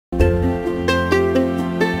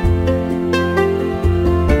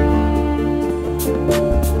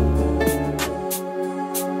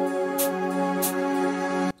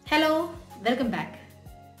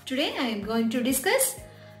I am going to discuss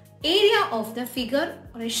area of the figure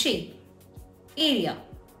or a shape. Area.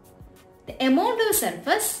 The amount of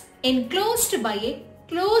surface enclosed by a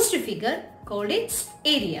closed figure called its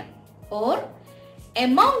area, or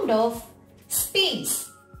amount of space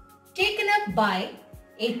taken up by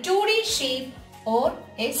a 2D shape or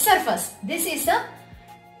a surface. This is the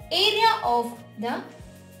area of the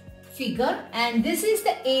figure and this is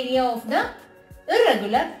the area of the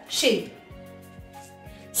irregular shape.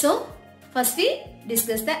 So, first we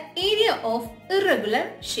discuss the area of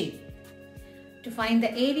irregular shape. To find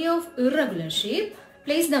the area of irregular shape,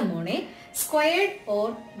 place them on a squared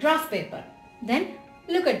or graph paper. Then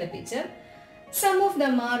look at the picture. Some of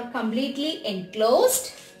them are completely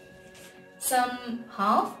enclosed, some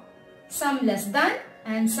half, some less than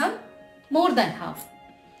and some more than half.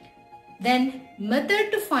 Then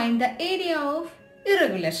method to find the area of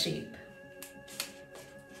irregular shape.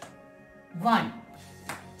 1.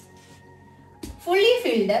 Fully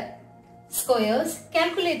filled squares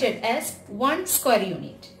calculated as 1 square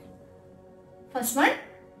unit. First one,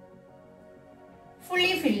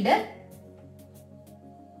 fully filled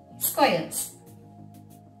squares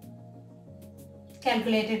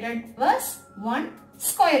calculated as 1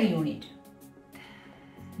 square unit.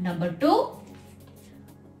 Number 2,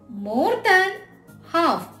 more than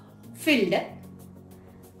half filled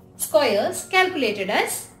squares calculated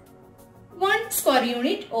as 1 square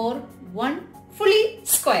unit or 1 fully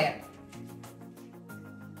square.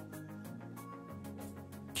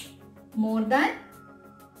 More than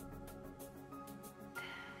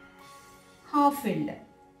half filled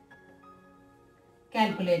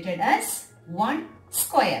calculated as 1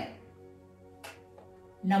 square.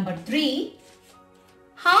 Number 3,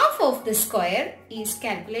 half of the square is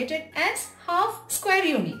calculated as half square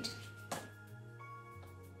unit.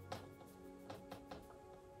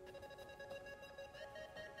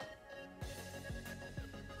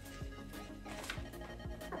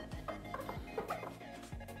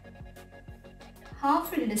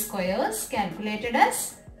 Half filled squares calculated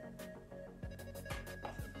as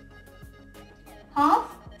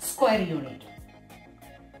half square unit.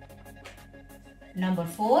 Number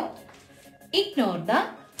 4, ignore the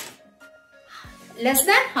less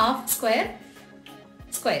than half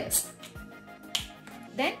squares.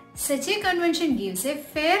 Then such a convention gives a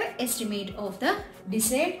fair estimate of the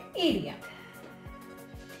desired area.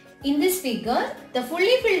 In this figure, the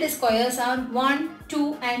fully filled squares are 1,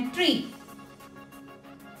 2 and 3.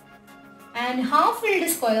 And half filled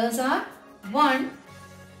squares are 1,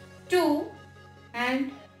 2 and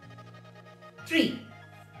 3.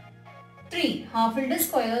 3 half filled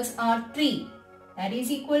squares are 3. That is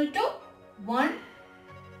equal to 1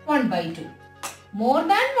 by 2. More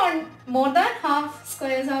than half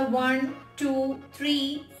squares are 1, 2,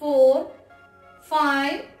 3, 4,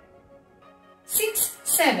 5, 6,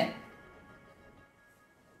 7.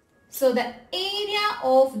 So the area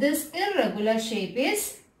of this irregular shape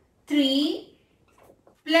is 3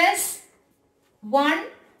 plus 1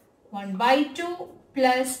 by 2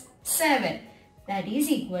 plus 7. That is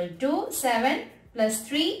equal to 7 plus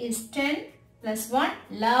 3 is 10 plus 1,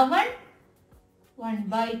 11, 1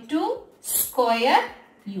 by 2 square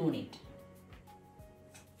unit.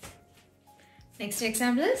 Next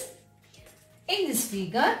example is, in this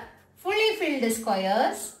figure, fully filled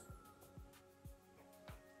squares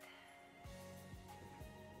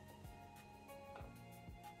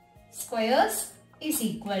is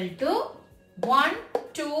equal to 1,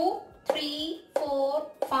 2, 3,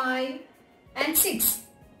 4, 5 and 6.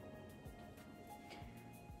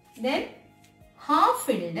 Then half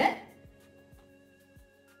filled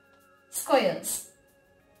squares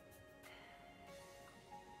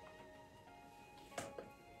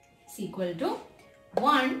is equal to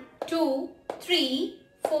 1, 2, 3,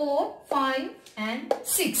 4, 5 and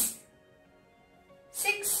 6.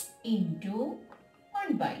 6 into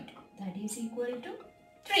 1 by 2. That is equal to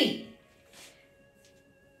 3.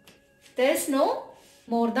 There is no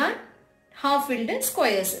more than half filled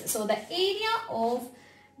squares. So the area of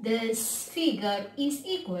this figure is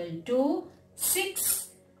equal to 6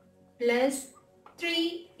 plus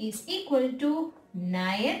 3 is equal to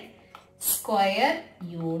 9 square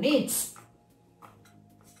units.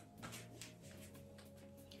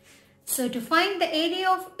 So to find the area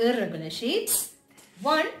of irregular shapes,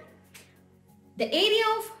 1. The area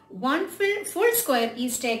of one full square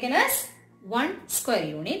is taken as 1 square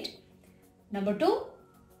unit. Number 2,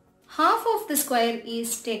 half of the square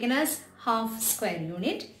is taken as half square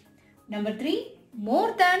unit. Number 3,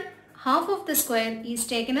 more than half of the square is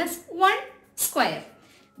taken as 1 square.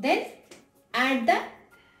 Then add the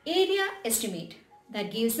area estimate.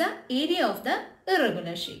 That gives the area of the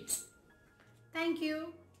irregular shapes. Thank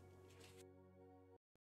you.